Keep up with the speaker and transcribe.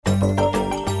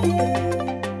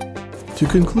To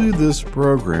conclude this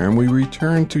program, we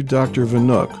return to Dr.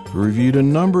 Vanook, who reviewed a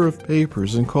number of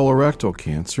papers in colorectal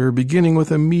cancer, beginning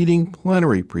with a meeting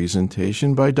plenary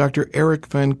presentation by Dr. Eric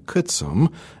Van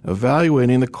Cutsem,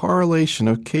 evaluating the correlation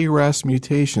of KRAS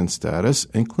mutation status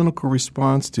and clinical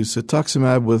response to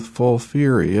cetuximab with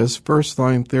FOLFIRI as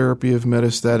first-line therapy of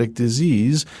metastatic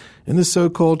disease in the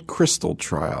so-called CRYSTAL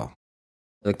trial.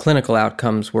 The clinical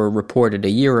outcomes were reported a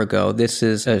year ago. This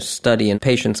is a study in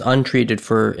patients untreated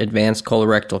for advanced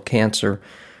colorectal cancer,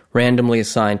 randomly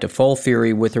assigned to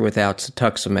FOLFIRI with or without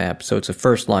cetuximab. So it's a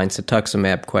first-line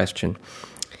cetuximab question.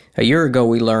 A year ago,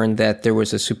 we learned that there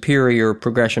was a superior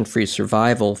progression-free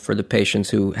survival for the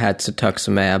patients who had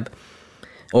cetuximab.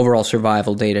 Overall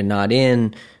survival data not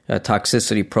in, a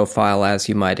toxicity profile as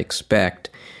you might expect.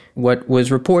 What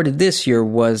was reported this year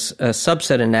was a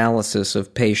subset analysis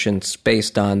of patients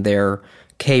based on their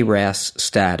KRAS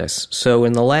status. So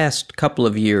in the last couple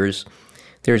of years,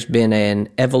 there's been an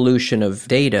evolution of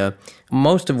data,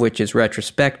 most of which is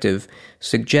retrospective,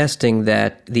 suggesting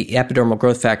that the epidermal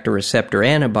growth factor receptor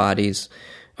antibodies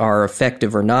are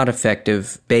effective or not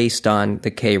effective based on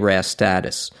the KRAS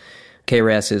status.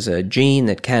 KRAS is a gene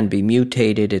that can be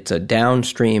mutated. It's a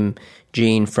downstream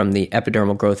gene from the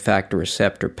epidermal growth factor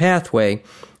receptor pathway,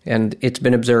 and it's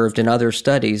been observed in other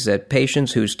studies that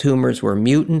patients whose tumors were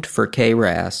mutant for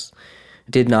KRAS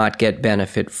did not get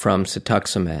benefit from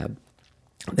cetuximab.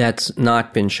 That's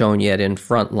not been shown yet in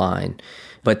frontline,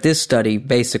 but this study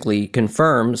basically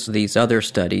confirms these other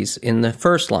studies in the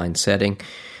first-line setting,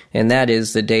 and that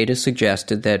is the data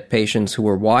suggested that patients who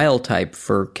were wild-type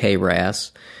for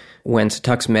KRAS when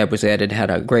cetuximab was added,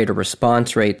 had a greater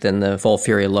response rate than the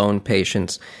FOLFIRI alone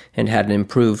patients and had an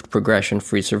improved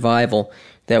progression-free survival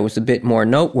that was a bit more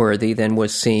noteworthy than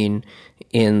was seen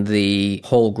in the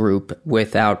whole group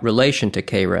without relation to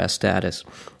KRAS status.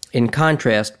 In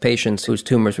contrast, patients whose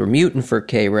tumors were mutant for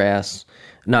KRAS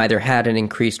neither had an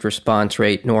increased response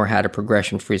rate nor had a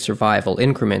progression-free survival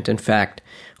increment. In fact,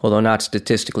 although not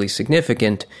statistically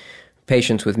significant,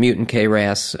 patients with mutant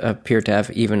KRAS appear to have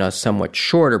even a somewhat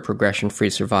shorter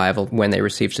progression-free survival when they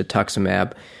received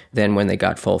cetuximab than when they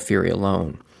got FOLFIRI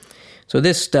alone. So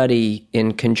this study,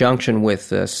 in conjunction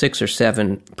with 6 or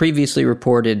 7 previously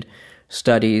reported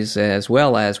studies, as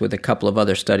well as with a couple of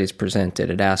other studies presented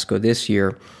at ASCO this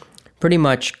year, pretty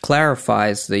much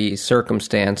clarifies the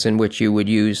circumstance in which you would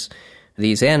use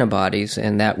these antibodies,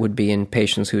 and that would be in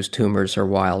patients whose tumors are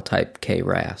wild-type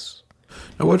KRAS.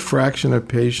 Now, what fraction of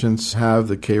patients have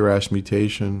the KRAS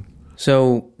mutation?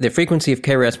 So the frequency of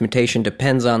KRAS mutation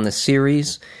depends on the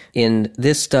series. In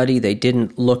this study, they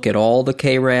didn't look at all the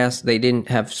KRAS. They didn't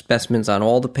have specimens on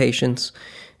all the patients.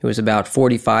 It was about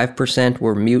 45%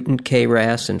 were mutant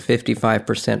KRAS and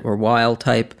 55% were wild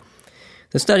type.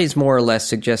 The studies more or less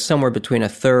suggest somewhere between a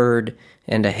third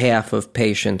and a half of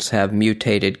patients have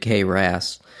mutated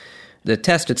KRAS. The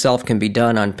test itself can be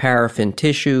done on paraffin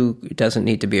tissue. It doesn't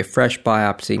need to be a fresh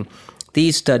biopsy.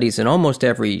 These studies, and almost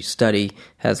every study,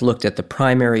 has looked at the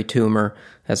primary tumor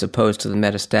as opposed to the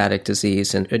metastatic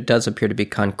disease, and it does appear to be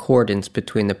concordance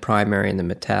between the primary and the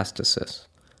metastasis.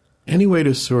 Any way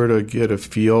to sort of get a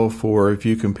feel for, if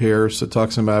you compare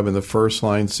cetuximab in the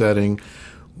first-line setting,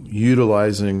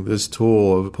 utilizing this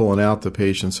tool of pulling out the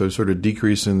patient, so sort of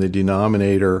decreasing the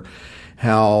denominator,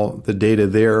 how the data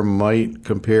there might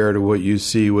compare to what you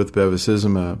see with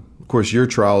bevacizumab? Of course, your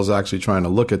trial is actually trying to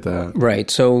look at that.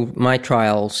 Right. So my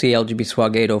trial,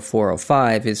 CALGB-SWOG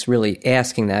 80405, is really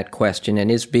asking that question and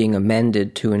is being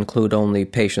amended to include only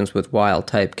patients with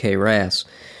wild-type KRAS.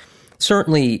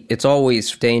 Certainly, it's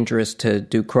always dangerous to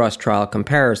do cross-trial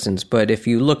comparisons, but if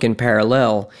you look in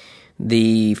parallel,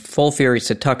 the FOLFIRI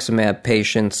cetuximab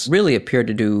patients really appear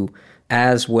to do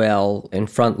as well in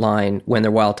frontline when they're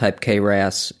wild-type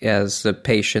KRAS as the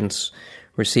patients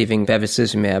receiving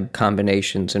bevacizumab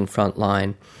combinations in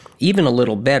frontline. Even a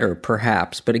little better,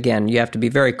 perhaps, but again, you have to be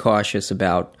very cautious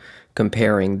about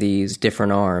comparing these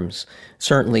different arms.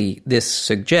 Certainly, this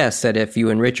suggests that if you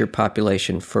enrich your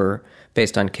population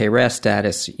based on KRAS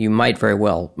status, you might very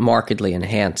well markedly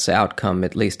enhance outcome,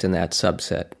 at least in that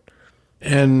subset.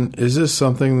 And is this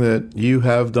something that you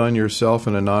have done yourself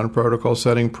in a non-protocol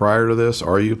setting prior to this?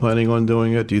 Are you planning on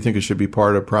doing it? Do you think it should be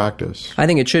part of practice? I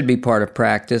think it should be part of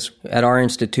practice. At our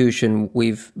institution,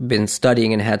 we've been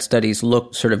studying and had studies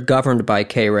look sort of governed by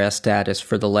KRAS status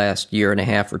for the last year and a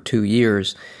half or 2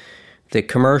 years. The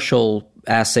commercial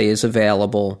assay is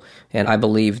available, and I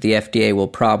believe the FDA will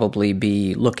probably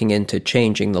be looking into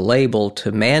changing the label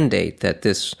to mandate that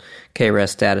this KRAS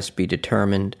status be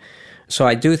determined. So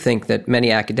I do think that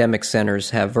many academic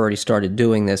centers have already started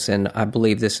doing this, and I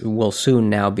believe this will soon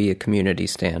now be a community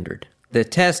standard. The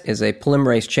test is a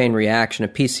polymerase chain reaction, a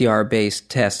PCR-based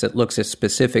test that looks at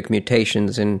specific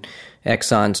mutations in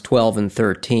exons 12 and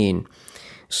 13.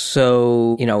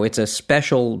 So, it's a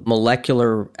special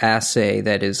molecular assay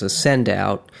that is a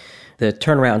send-out. The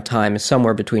turnaround time is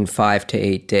somewhere between 5 to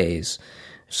 8 days.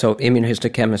 So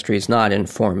immunohistochemistry is not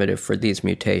informative for these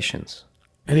mutations.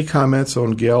 Any comments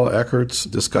on Gail Eckert's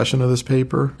discussion of this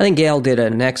paper? I think Gail did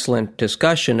an excellent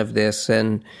discussion of this,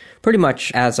 and pretty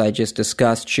much as I just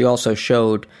discussed, she also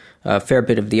showed a fair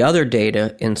bit of the other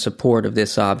data in support of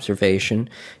this observation.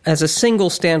 As a single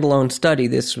standalone study,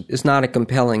 this is not a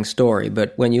compelling story,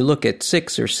 but when you look at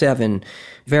 6 or 7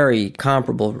 very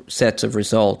comparable sets of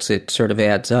results, it sort of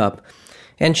adds up.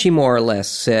 And she more or less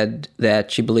said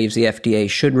that she believes the FDA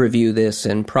should review this,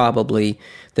 and probably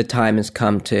the time has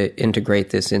come to integrate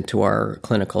this into our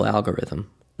clinical algorithm.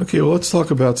 Okay, well, let's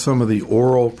talk about some of the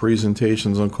oral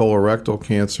presentations on colorectal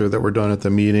cancer that were done at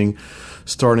the meeting,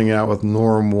 starting out with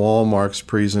Norm Wallmark's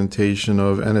presentation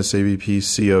of NSABP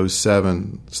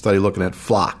C07, study looking at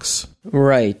FLOX.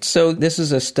 Right. So this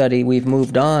is a study, we've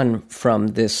moved on from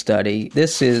this study.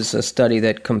 This is a study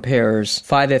that compares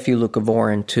 5-FU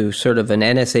leucovorin to sort of an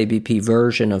NSABP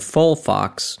version of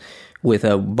FOLFOX with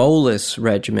a bolus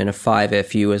regimen of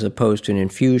 5-FU as opposed to an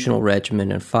infusional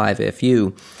regimen of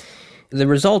 5-FU. The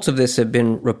results of this have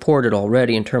been reported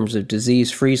already in terms of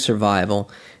disease-free survival,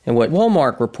 and what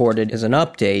Wallmark reported is an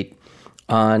update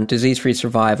on disease-free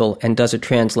survival and does it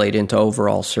translate into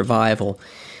overall survival.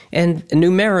 And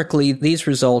numerically, these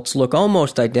results look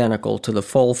almost identical to the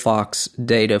FOLFOX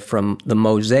data from the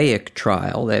MOSAIC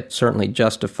trial that certainly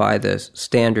justify the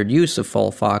standard use of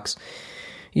FOLFOX.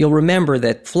 You'll remember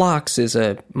that FLOX is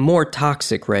a more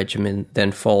toxic regimen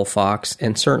than FOLFOX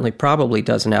and certainly probably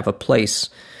doesn't have a place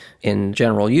in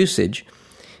general usage.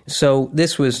 So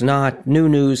this was not new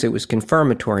news, it was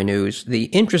confirmatory news. The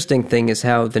interesting thing is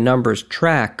how the numbers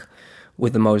track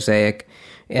with the MOSAIC.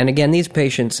 And again, these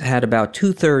patients had about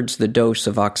 2/3 the dose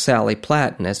of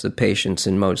oxaliplatin as the patients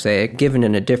in MOSAIC, given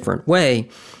in a different way,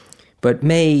 but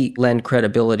may lend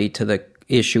credibility to the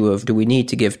issue of do we need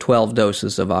to give 12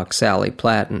 doses of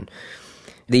oxaliplatin.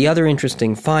 The other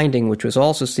interesting finding, which was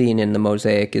also seen in the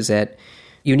MOSAIC, is that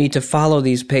you need to follow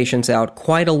these patients out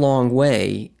quite a long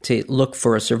way to look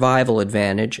for a survival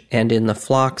advantage, and in the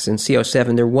FLOX and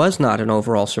C07, there was not an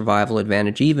overall survival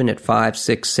advantage, even at 5,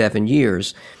 6, 7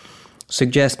 years,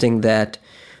 suggesting that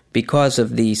because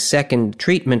of the second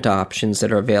treatment options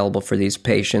that are available for these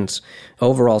patients,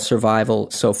 overall survival,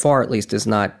 so far at least, has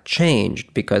not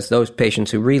changed, because those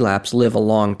patients who relapse live a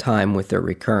long time with their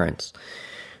recurrence.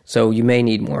 So you may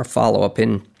need more follow-up.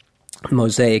 In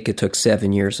MOSAIC, it took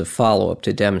 7 years of follow-up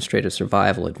to demonstrate a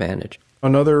survival advantage.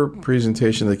 Another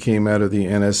presentation that came out of the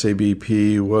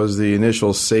NSABP was the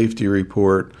initial safety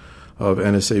report of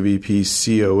NSABP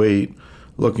C08,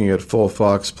 looking at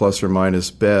FOLFOX plus or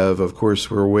minus Bev. Of course,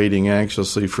 we're waiting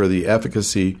anxiously for the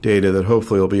efficacy data that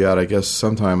hopefully will be out, I guess,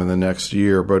 sometime in the next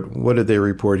year. But what did they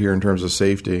report here in terms of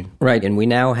safety? Right, and we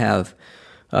now have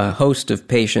a host of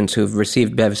patients who've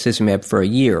received bevacizumab for a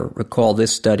year. Recall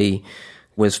this study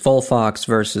was FOLFOX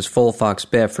versus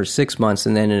FOLFOX-Bev for 6 months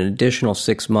and then an additional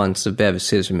 6 months of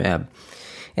bevacizumab.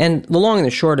 And the long and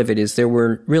the short of it is there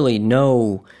were really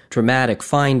no dramatic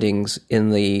findings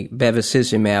in the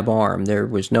bevacizumab arm. There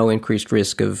was no increased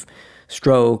risk of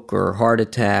stroke or heart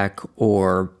attack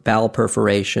or bowel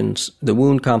perforations. The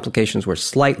wound complications were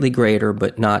slightly greater,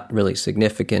 but not really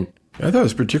significant. I thought it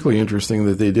was particularly interesting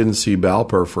that they didn't see bowel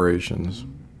perforations.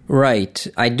 Right.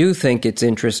 I do think it's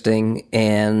interesting,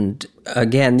 and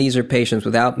again, these are patients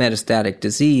without metastatic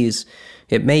disease.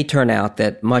 It may turn out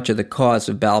that much of the cause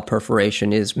of bowel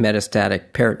perforation is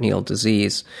metastatic peritoneal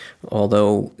disease,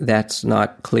 although that's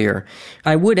not clear.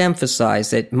 I would emphasize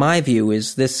that my view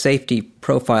is this safety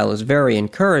profile is very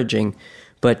encouraging,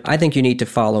 but I think you need to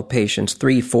follow patients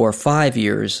 3, 4, 5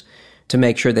 years to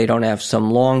make sure they don't have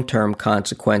some long-term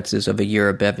consequences of a year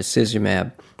of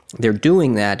bevacizumab. They're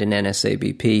doing that in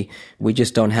NSABP. We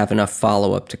just don't have enough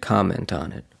follow-up to comment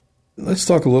on it. Let's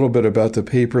talk a little bit about the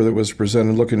paper that was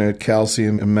presented looking at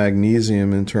calcium and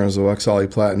magnesium in terms of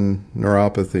oxaliplatin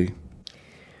neuropathy.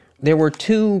 There were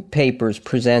 2 papers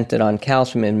presented on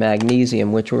calcium and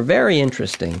magnesium which were very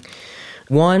interesting.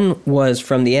 One was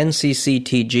from the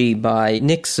NCCTG by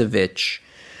Niksevich,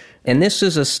 and this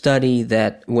is a study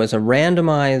that was a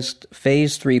randomized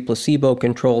phase 3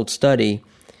 placebo-controlled study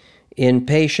in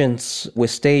patients with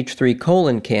stage 3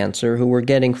 colon cancer who were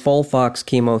getting FOLFOX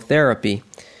chemotherapy,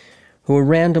 who were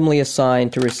randomly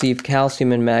assigned to receive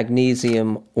calcium and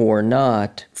magnesium or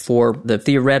not for the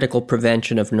theoretical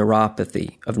prevention of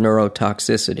neuropathy, of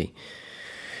neurotoxicity.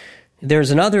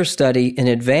 There's another study in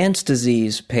advanced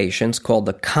disease patients called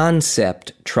the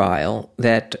CONCEPT trial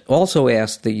that also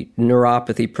asked the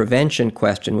neuropathy prevention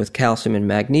question with calcium and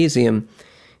magnesium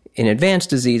in advanced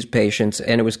disease patients,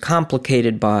 and it was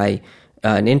complicated by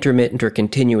an intermittent or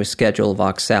continuous schedule of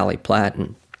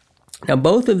oxaliplatin. Now,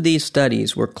 both of these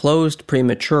studies were closed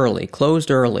prematurely, closed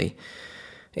early,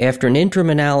 after an interim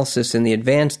analysis in the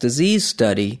advanced disease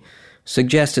study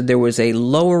suggested there was a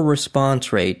lower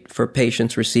response rate for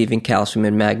patients receiving calcium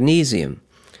and magnesium.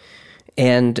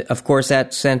 And, of course,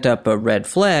 that sent up a red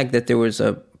flag that there was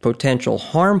a potential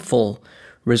harmful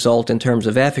result in terms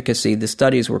of efficacy. The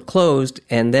studies were closed,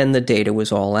 and then the data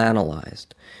was all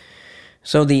analyzed.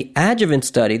 So the adjuvant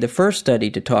study, the first study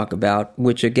to talk about,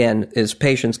 which again is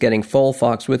patients getting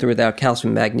FOLFOX with or without calcium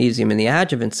and magnesium in the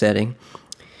adjuvant setting,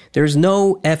 there's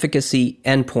no efficacy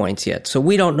endpoints yet. So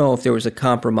we don't know if there was a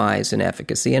compromise in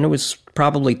efficacy, and it was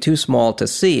probably too small to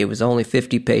see. It was only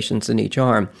 50 patients in each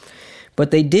arm.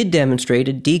 But they did demonstrate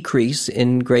a decrease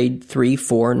in grade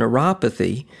 3-4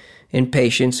 neuropathy in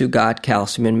patients who got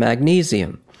calcium and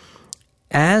magnesium,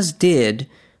 as did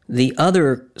the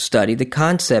other study, the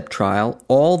CONCEPT trial,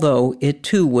 although it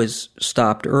too was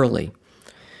stopped early.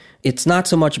 It's not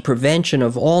so much a prevention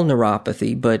of all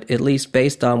neuropathy, but at least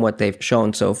based on what they've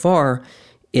shown so far,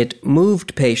 it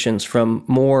moved patients from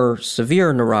more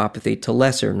severe neuropathy to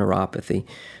lesser neuropathy.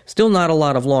 Still not a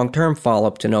lot of long-term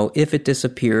follow-up to know if it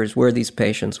disappears, where these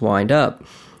patients wind up.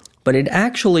 But it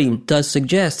actually does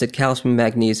suggest that calcium and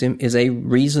magnesium is a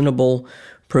reasonable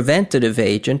preventative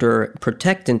agent or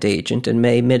protectant agent and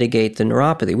may mitigate the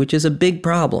neuropathy, which is a big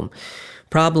problem.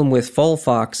 Problem with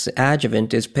FOLFOX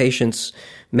adjuvant is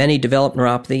many develop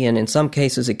neuropathy, and in some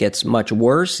cases it gets much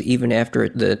worse even after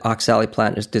the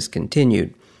oxaliplatin is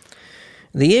discontinued.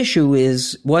 The issue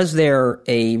is, was there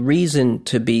a reason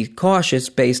to be cautious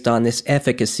based on this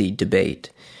efficacy debate?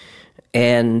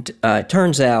 And it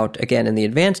turns out, again, in the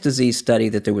advanced disease study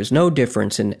that there was no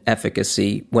difference in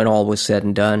efficacy when all was said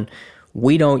and done.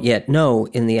 We don't yet know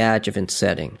in the adjuvant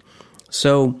setting.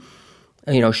 So,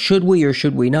 should we or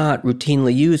should we not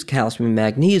routinely use calcium and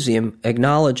magnesium,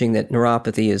 acknowledging that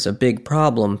neuropathy is a big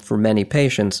problem for many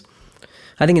patients?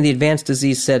 I think in the advanced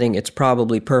disease setting, it's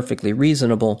probably perfectly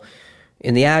reasonable.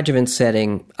 In the adjuvant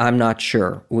setting, I'm not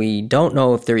sure. We don't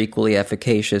know if they're equally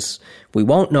efficacious. We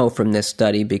won't know from this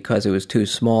study because it was too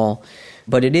small.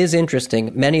 But it is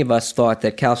interesting. Many of us thought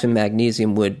that calcium and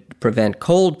magnesium would prevent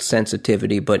cold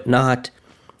sensitivity, but not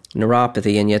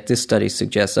neuropathy, and yet this study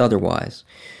suggests otherwise.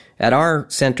 At our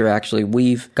center, actually,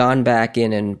 we've gone back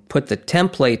in and put the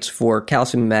templates for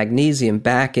calcium and magnesium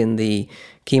back in the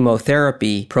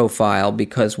chemotherapy profile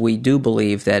because we do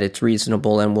believe that it's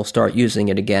reasonable, and we'll start using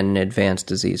it again in advanced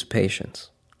disease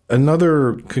patients.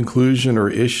 Another conclusion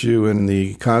or issue in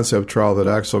the CONCEPT trial that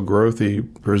Axel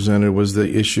Grothe presented was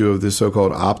the issue of the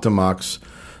so-called Optimox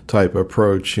type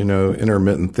approach,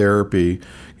 intermittent therapy.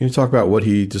 Can you talk about what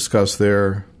he discussed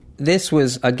there? This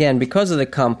was, again, because of the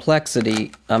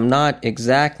complexity, I'm not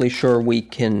exactly sure we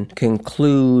can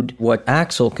conclude what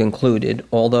Axel concluded,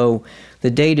 although the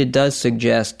data does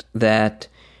suggest that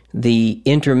the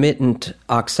intermittent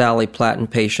oxaliplatin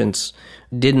patients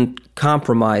didn't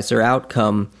compromise their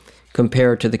outcome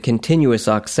compared to the continuous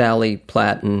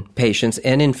oxaliplatin patients.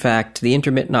 And in fact, the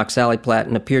intermittent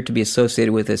oxaliplatin appeared to be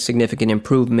associated with a significant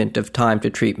improvement of time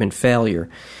to treatment failure.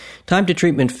 Time to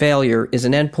treatment failure is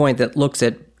an endpoint that looks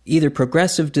at either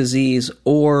progressive disease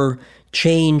or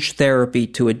change therapy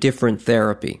to a different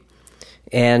therapy.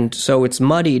 And so it's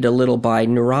muddied a little by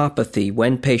neuropathy.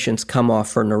 When patients come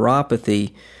off for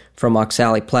neuropathy from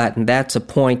oxaliplatin, that's a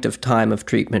point of time of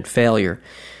treatment failure.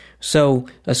 So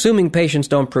assuming patients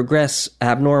don't progress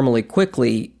abnormally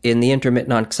quickly in the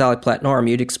intermittent oxaliplatin arm,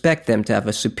 you'd expect them to have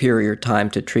a superior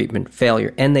time to treatment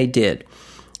failure, and they did.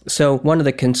 So one of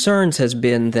the concerns has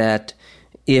been that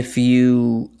if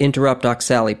you interrupt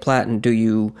oxaliplatin, do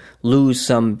you lose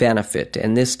some benefit?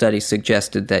 And this study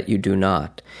suggested that you do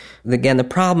not. Again, the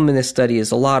problem in this study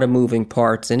is a lot of moving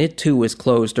parts, and it too was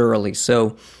closed early.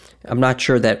 So I'm not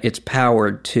sure that it's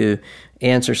powered to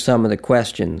answer some of the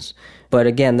questions. But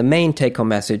again, the main take-home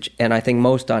message, and I think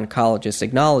most oncologists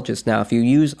acknowledge this now, if you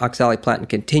use oxaliplatin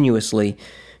continuously,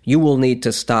 you will need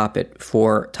to stop it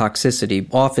for toxicity,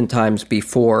 oftentimes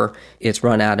before it's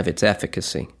run out of its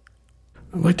efficacy.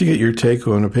 I'd like to get your take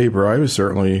on a paper I was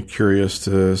certainly curious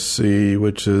to see,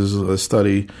 which is a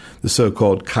study, the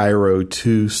so-called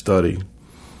CAIRO-2 study.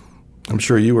 I'm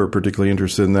sure you were particularly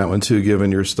interested in that one too,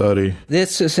 given your study.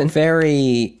 This is a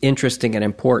very interesting and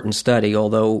important study,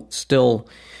 although still,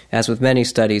 as with many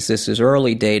studies, this is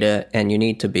early data and you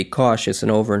need to be cautious in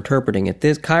overinterpreting it.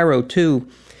 This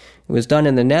CAIRO-2 It was done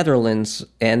in the Netherlands,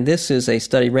 and this is a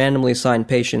study randomly assigned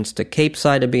patients to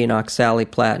capecitabine,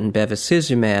 oxaliplatin,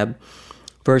 bevacizumab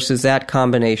versus that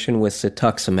combination with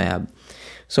cetuximab.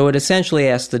 So it essentially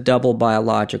asked the double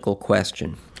biological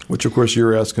question. Which, of course,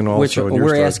 you're asking also in your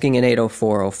study. We're asking in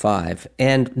 80405.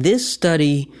 And this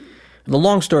study, the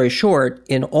long story short,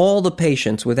 in all the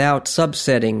patients without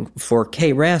subsetting for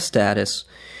KRAS status,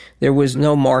 there was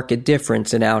no marked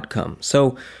difference in outcome.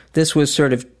 So this was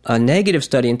sort of a negative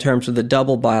study in terms of the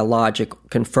double biologic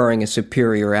conferring a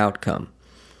superior outcome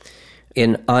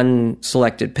in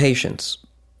unselected patients.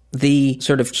 The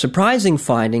sort of surprising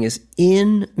finding is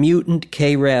in mutant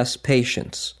KRAS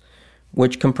patients,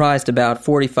 which comprised about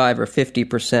 45 or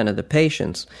 50% of the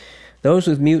patients, those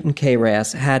with mutant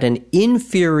KRAS had an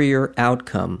inferior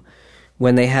outcome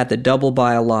when they had the double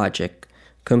biologic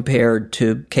compared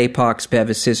to CAPOX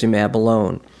bevacizumab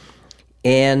alone.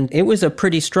 And it was a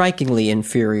pretty strikingly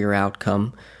inferior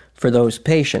outcome for those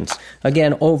patients.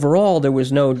 Again, overall, there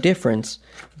was no difference,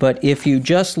 but if you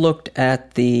just looked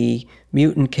at the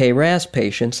mutant KRAS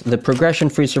patients, the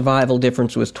progression-free survival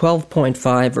difference was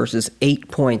 12.5 versus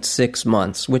 8.6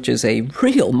 months, which is a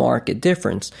real marked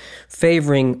difference,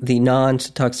 favoring the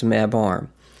non-cetuximab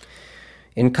arm.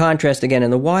 In contrast, again,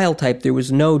 in the wild type, there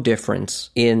was no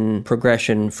difference in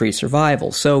progression-free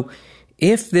survival. So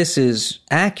if this is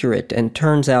accurate and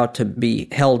turns out to be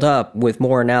held up with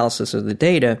more analysis of the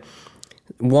data,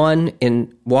 one,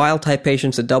 in wild-type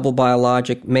patients, a double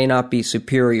biologic may not be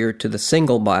superior to the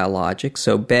single biologic,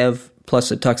 so Bev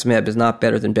plus cetuximab is not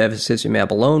better than bevacizumab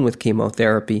alone with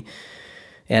chemotherapy,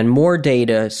 and more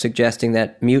data suggesting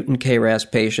that mutant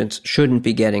KRAS patients shouldn't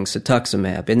be getting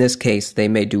cetuximab. In this case, they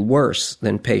may do worse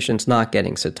than patients not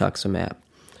getting cetuximab.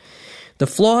 The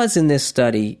flaws in this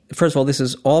study, first of all, this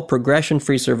is all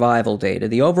progression-free survival data.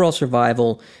 The overall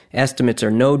survival estimates are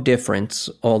no difference,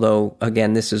 although,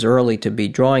 again, this is early to be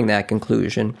drawing that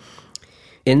conclusion.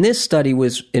 In this study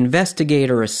was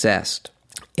investigator-assessed,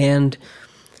 and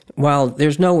while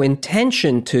there's no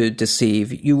intention to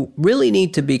deceive, you really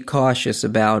need to be cautious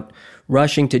about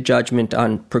rushing to judgment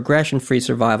on progression-free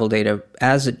survival data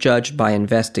as judged by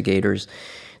investigators.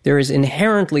 There is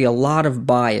inherently a lot of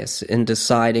bias in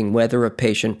deciding whether a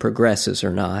patient progresses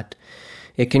or not.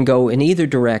 It can go in either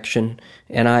direction,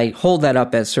 and I hold that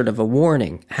up as sort of a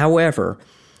warning. However,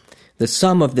 the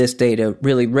sum of this data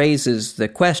really raises the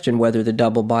question whether the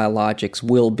double biologics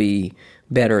will be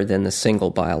better than the single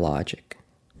biologic.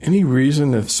 Any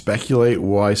reason to speculate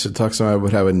why cetuximab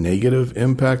would have a negative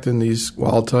impact in these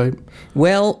wild type?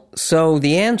 Well, so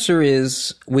the answer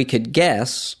is we could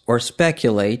guess or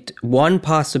speculate. One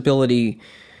possibility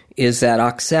is that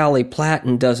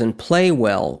oxaliplatin doesn't play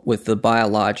well with the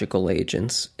biological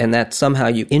agents, and that somehow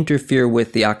you interfere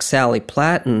with the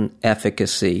oxaliplatin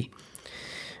efficacy.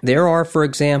 There are, for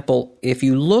example, if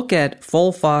you look at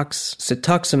FOLFOX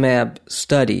cetuximab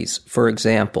studies, for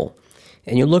example,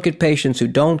 and you look at patients who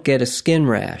don't get a skin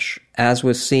rash, as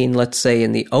was seen, let's say,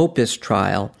 in the OPUS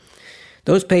trial,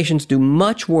 those patients do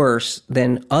much worse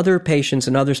than other patients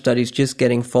in other studies just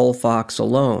getting FOLFOX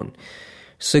alone,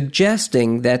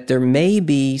 suggesting that there may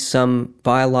be some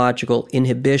biological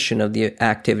inhibition of the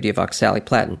activity of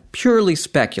oxaliplatin. Purely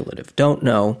speculative, don't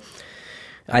know.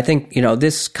 I think,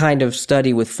 this kind of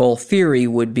study with FOLFIRI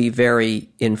would be very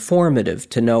informative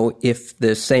to know if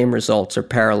the same results are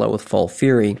parallel with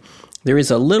FOLFIRI. There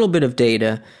is a little bit of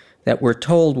data that we're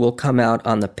told will come out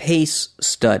on the PACE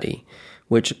study,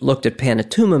 which looked at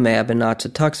panitumumab and not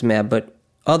cetuximab, but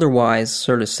otherwise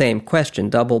sort of same question,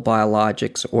 double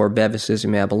biologics or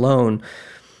bevacizumab alone.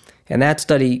 And that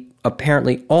study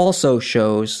apparently also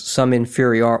shows some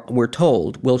inferiority, we're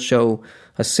told, will show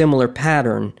a similar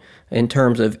pattern in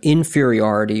terms of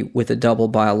inferiority with the double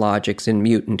biologics in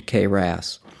mutant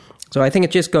KRAS. So I think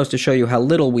it just goes to show you how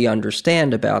little we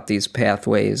understand about these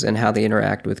pathways and how they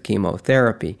interact with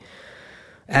chemotherapy.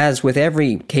 As with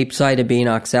every capecitabine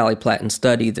oxaliplatin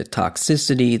study, the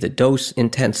toxicity, the dose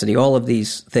intensity, all of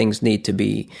these things need to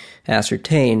be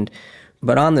ascertained.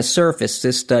 But on the surface,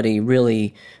 this study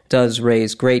really does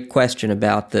raise great question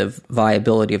about the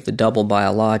viability of the double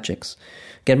biologics.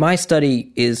 Again, my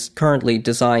study is currently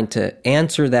designed to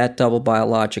answer that double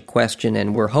biologic question,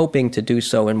 and we're hoping to do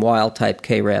so in wild-type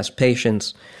KRAS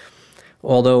patients,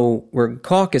 although we're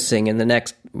caucusing in the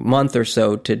next month or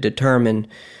so to determine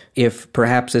if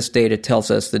perhaps this data tells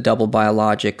us the double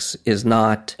biologics is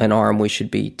not an arm we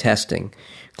should be testing.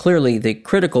 Clearly, the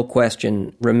critical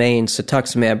question remains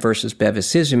cetuximab versus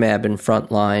bevacizumab in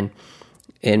frontline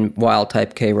in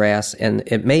wild-type KRAS, and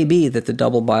it may be that the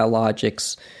double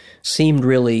biologics seemed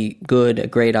really good, a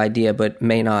great idea, but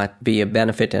may not be a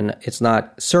benefit, and it's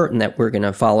not certain that we're going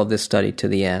to follow this study to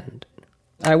the end.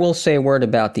 I will say a word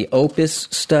about the OPUS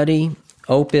study.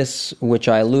 OPUS, which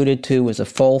I alluded to, was a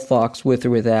FOLFOX with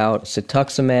or without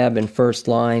cetuximab in first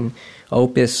line.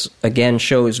 OPUS, again,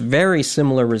 shows very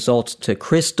similar results to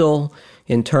CRYSTAL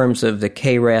in terms of the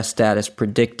KRAS status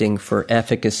predicting for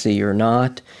efficacy or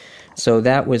not. So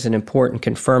that was an important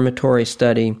confirmatory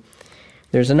study.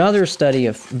 There's another study,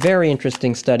 a very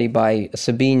interesting study by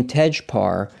Sabine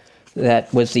Tejpar,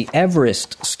 that was the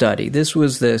Everest study. This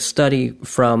was the study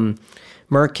from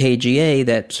Merck KGaA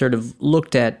that sort of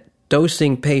looked at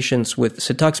dosing patients with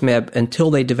cetuximab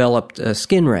until they developed a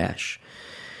skin rash.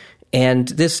 And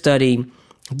this study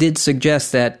did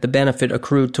suggest that the benefit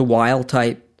accrued to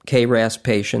wild-type KRAS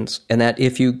patients, and that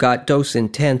if you got dose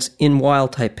intense in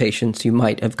wild-type patients, you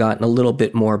might have gotten a little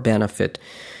bit more benefit.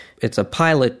 It's a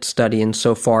pilot study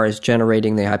insofar as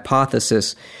generating the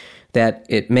hypothesis that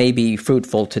it may be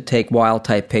fruitful to take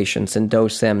wild-type patients and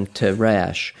dose them to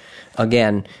rash.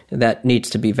 Again, that needs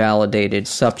to be validated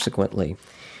subsequently.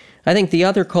 I think the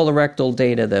other colorectal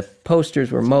data, the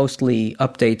posters were mostly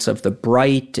updates of the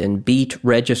BRIGHT and BEAT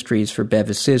registries for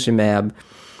bevacizumab,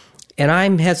 and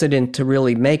I'm hesitant to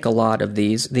really make a lot of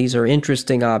these. These are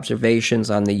interesting observations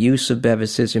on the use of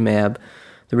bevacizumab,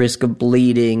 the risk of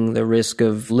bleeding, the risk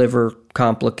of liver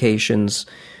complications,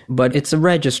 but it's a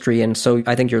registry, and so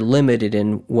I think you're limited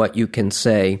in what you can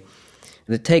say.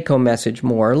 The take-home message,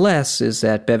 more or less, is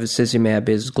that bevacizumab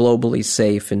is globally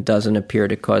safe and doesn't appear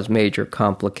to cause major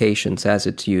complications as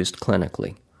it's used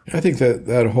clinically. I think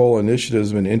that whole initiative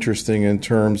has been interesting in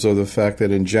terms of the fact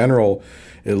that in general,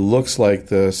 it looks like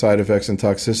the side effects and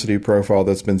toxicity profile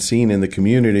that's been seen in the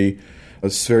community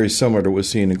is very similar to what was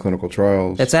seen in clinical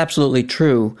trials. That's absolutely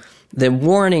true. The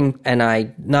warning,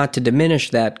 and not to diminish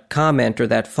that comment or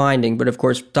that finding, but of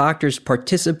course doctors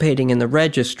participating in the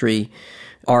registry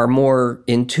are more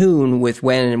in tune with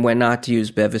when and when not to use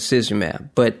bevacizumab.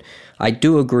 But I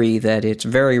do agree that it's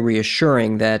very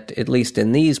reassuring that, at least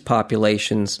in these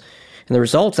populations, and the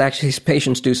results actually, these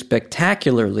patients do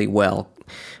spectacularly well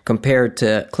compared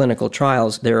to clinical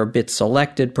trials. They're a bit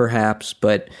selected perhaps,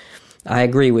 but I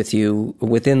agree with you.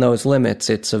 Within those limits,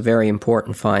 it's a very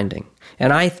important finding.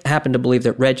 And I happen to believe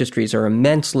that registries are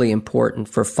immensely important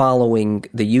for following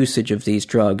the usage of these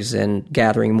drugs and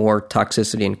gathering more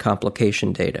toxicity and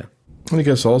complication data. I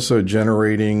guess also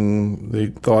generating the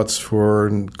thoughts for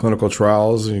clinical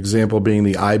trials, an example being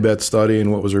the IBET study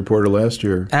and what was reported last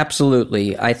year.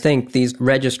 Absolutely. I think these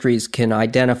registries can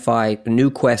identify new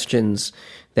questions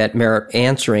that merit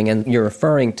answering, and you're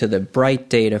referring to the BRIGHT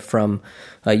data from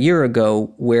a year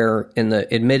ago where in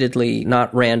the admittedly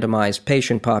not randomized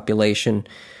patient population,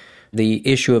 the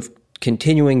issue of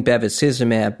continuing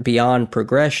bevacizumab beyond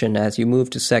progression as you move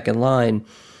to second line,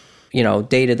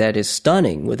 data that is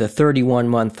stunning with a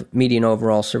 31-month median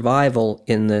overall survival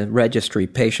in the registry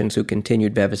patients who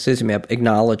continued bevacizumab,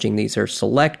 acknowledging these are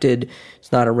selected.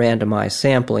 It's not a randomized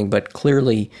sampling, but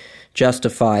clearly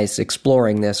justifies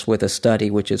exploring this with a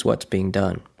study, which is what's being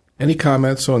done. Any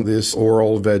comments on this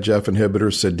oral VEGF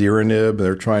inhibitor, cediranib?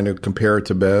 They're trying to compare it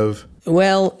to Bev.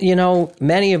 Well,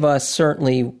 many of us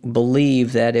certainly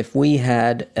believe that if we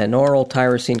had an oral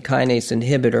tyrosine kinase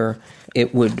inhibitor,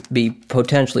 it would be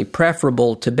potentially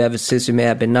preferable to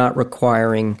bevacizumab in not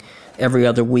requiring every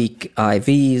other week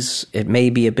IVs. It may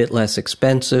be a bit less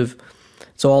expensive.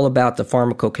 It's all about the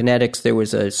pharmacokinetics. There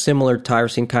was a similar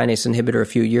tyrosine kinase inhibitor a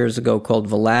few years ago called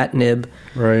volatinib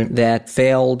that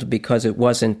failed because it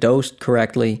wasn't dosed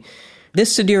correctly.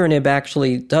 This cediranib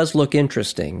actually does look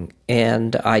interesting,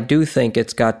 and I do think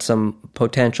it's got some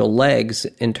potential legs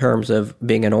in terms of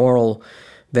being an oral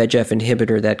VEGF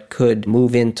inhibitor that could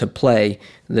move into play.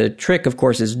 The trick, of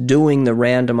course, is doing the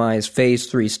randomized phase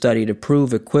 3 study to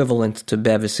prove equivalence to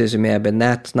bevacizumab, and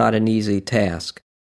that's not an easy task.